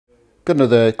Got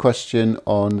another question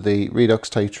on the redox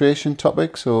titration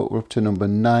topic, so we're up to number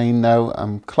 9 now.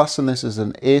 I'm classing this as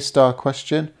an A-star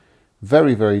question.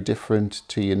 Very, very different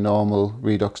to your normal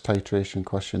redox titration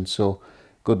question, so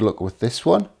good luck with this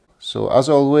one. So as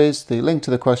always, the link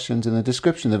to the questions in the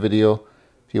description of the video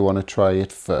if you want to try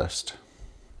it first.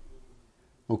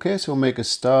 Okay, so we'll make a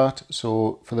start.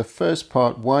 So for the first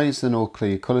part, why is there no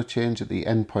clear colour change at the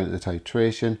end point of the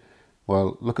titration?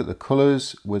 Well, look at the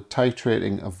colours. We're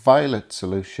titrating a violet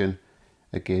solution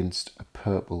against a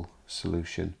purple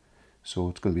solution. So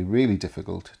it's going to be really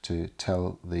difficult to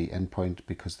tell the endpoint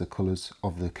because the colours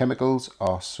of the chemicals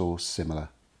are so similar.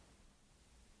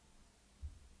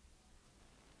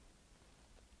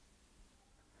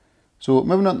 So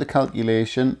moving on to the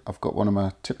calculation, I've got one of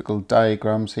my typical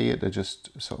diagrams here to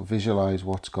just sort of visualise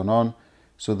what's gone on.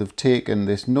 So they've taken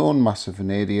this known mass of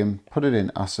vanadium, put it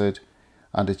in acid,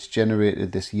 and it's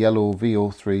generated this yellow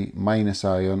VO3 minus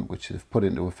ion, which they've put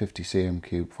into a 50 cm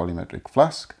cube volumetric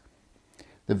flask.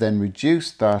 They've then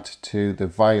reduced that to the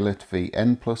violet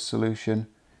Vn plus solution,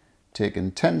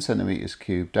 taken 10 centimeters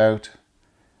cubed out,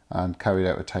 and carried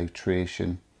out a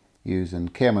titration using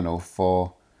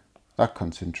KMnO4, that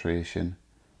concentration,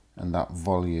 and that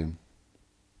volume.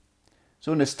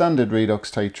 So in a standard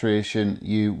redox titration,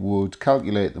 you would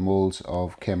calculate the moles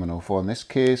of KMnO4 in this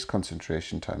case,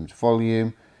 concentration times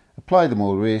volume, apply the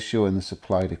mole ratio in the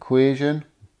supplied equation,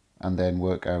 and then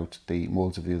work out the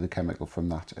moles of the other chemical from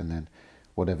that, and then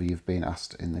whatever you've been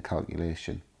asked in the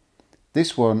calculation.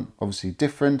 This one, obviously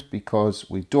different because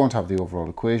we don't have the overall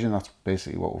equation. That's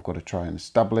basically what we've got to try and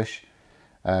establish.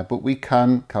 But we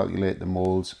can calculate the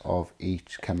moles of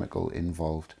each chemical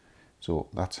involved. So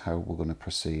that's how we're going to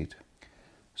proceed.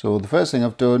 So the first thing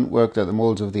I've done, worked out the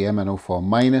moles of the MnO4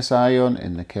 minus ion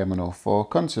in the KMnO4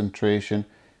 concentration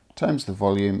times the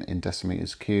volume in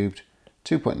decimeters cubed,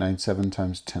 2.97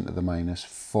 times 10 to the minus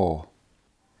 4.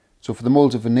 So for the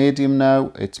moles of vanadium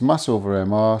now, it's mass over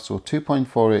MR, so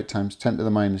 2.48 times 10 to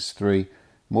the minus 3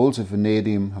 moles of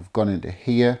vanadium have gone into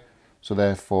here. So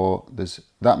therefore there's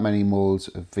that many moles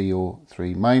of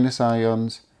VO3 minus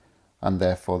ions, and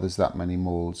therefore there's that many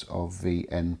moles of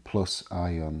Vn plus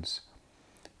ions.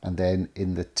 And then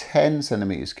in the 10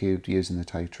 centimeters cubed using the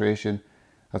titration,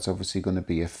 that's obviously going to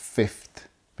be a fifth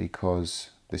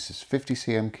because this is 50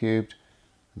 cm cubed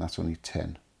and that's only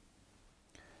 10.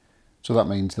 So that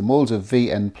means the moles of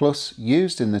Vn plus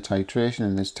used in the titration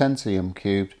in this 10 cm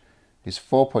cubed is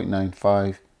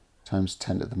 4.95 times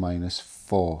 10 to the minus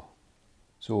 4.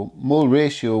 So mole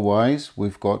ratio wise,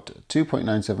 we've got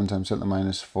 2.97 times 10 to the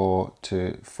minus 4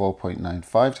 to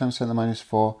 4.95 times 10 to the minus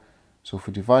 4. So if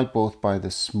we divide both by the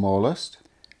smallest,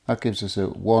 that gives us a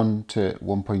 1 to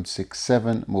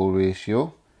 1.67 mole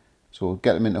ratio. So we'll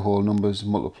get them into whole numbers,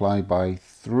 multiply by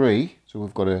 3. So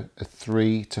we've got a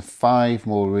 3 to 5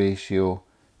 mole ratio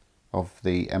of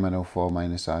the MnO4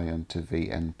 minus ion to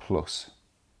Vn plus.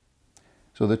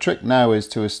 So the trick now is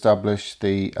to establish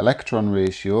the electron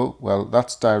ratio. Well,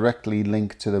 that's directly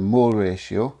linked to the mole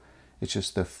ratio. It's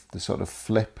just the sort of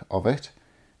flip of it.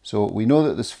 So we know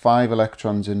that there's 5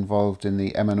 electrons involved in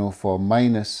the MnO4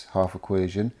 minus half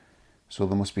equation. So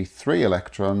there must be 3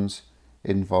 electrons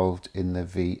involved in the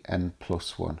Vn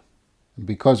plus one. And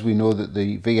because we know that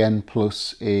the Vn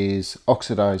plus is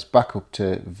oxidized back up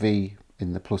to V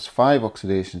in the plus 5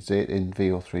 oxidation state in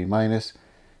VO3 minus,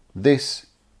 this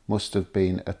must have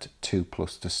been at 2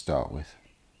 plus to start with.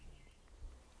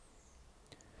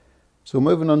 So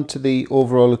moving on to the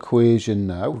overall equation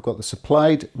now, we've got the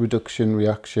supplied reduction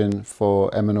reaction for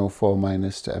MnO4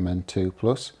 minus to Mn2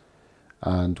 plus,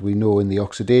 and we know in the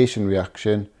oxidation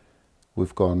reaction we're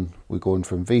going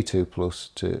from V2 plus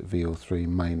to VO3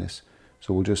 minus.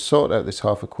 So we'll just sort out this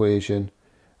half equation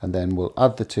and then we'll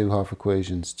add the two half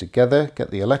equations together, get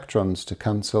the electrons to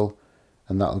cancel,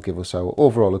 and that'll give us our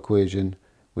overall equation,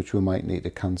 which we might need to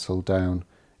cancel down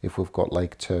if we've got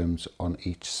like terms on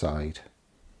each side.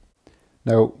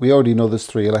 Now, we already know there's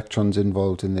 3 electrons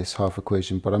involved in this half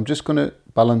equation, but I'm just going to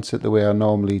balance it the way I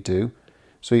normally do.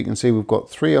 So you can see we've got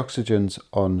 3 oxygens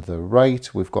on the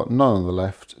right, we've got none on the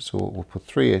left, so we'll put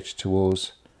 3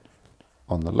 H2Os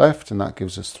on the left, and that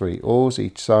gives us 3 O's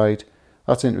each side.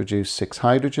 That's introduced 6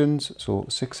 hydrogens, so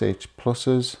 6 H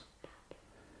pluses.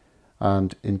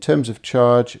 And in terms of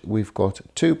charge, we've got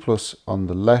 2 plus on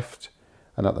the left,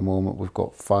 and at the moment we've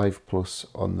got 5 plus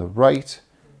on the right.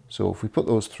 So if we put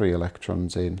those 3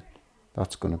 electrons in,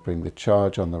 that's going to bring the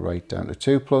charge on the right down to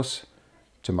 2 plus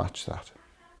to match that.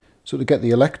 So to get the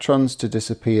electrons to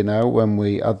disappear now, when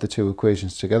we add the 2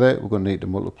 equations together, we're going to need to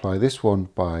multiply this one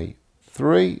by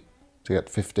 3 to get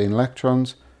 15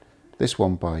 electrons, this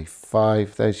one by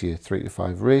 5, there's your 3 to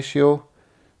 5 ratio.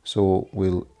 So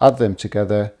we'll add them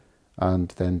together and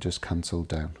then just cancel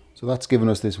down. So that's given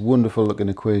us this wonderful looking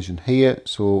equation here.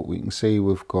 So we can see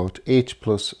we've got H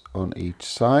plus on each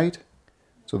side.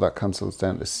 So that cancels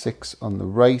down to 6 on the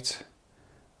right.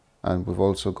 And we've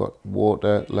also got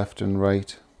water left and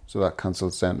right. So that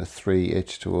cancels down to 3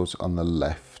 H2Os on the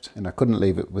left. And I couldn't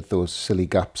leave it with those silly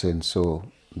gaps in,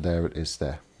 so there it is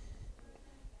there.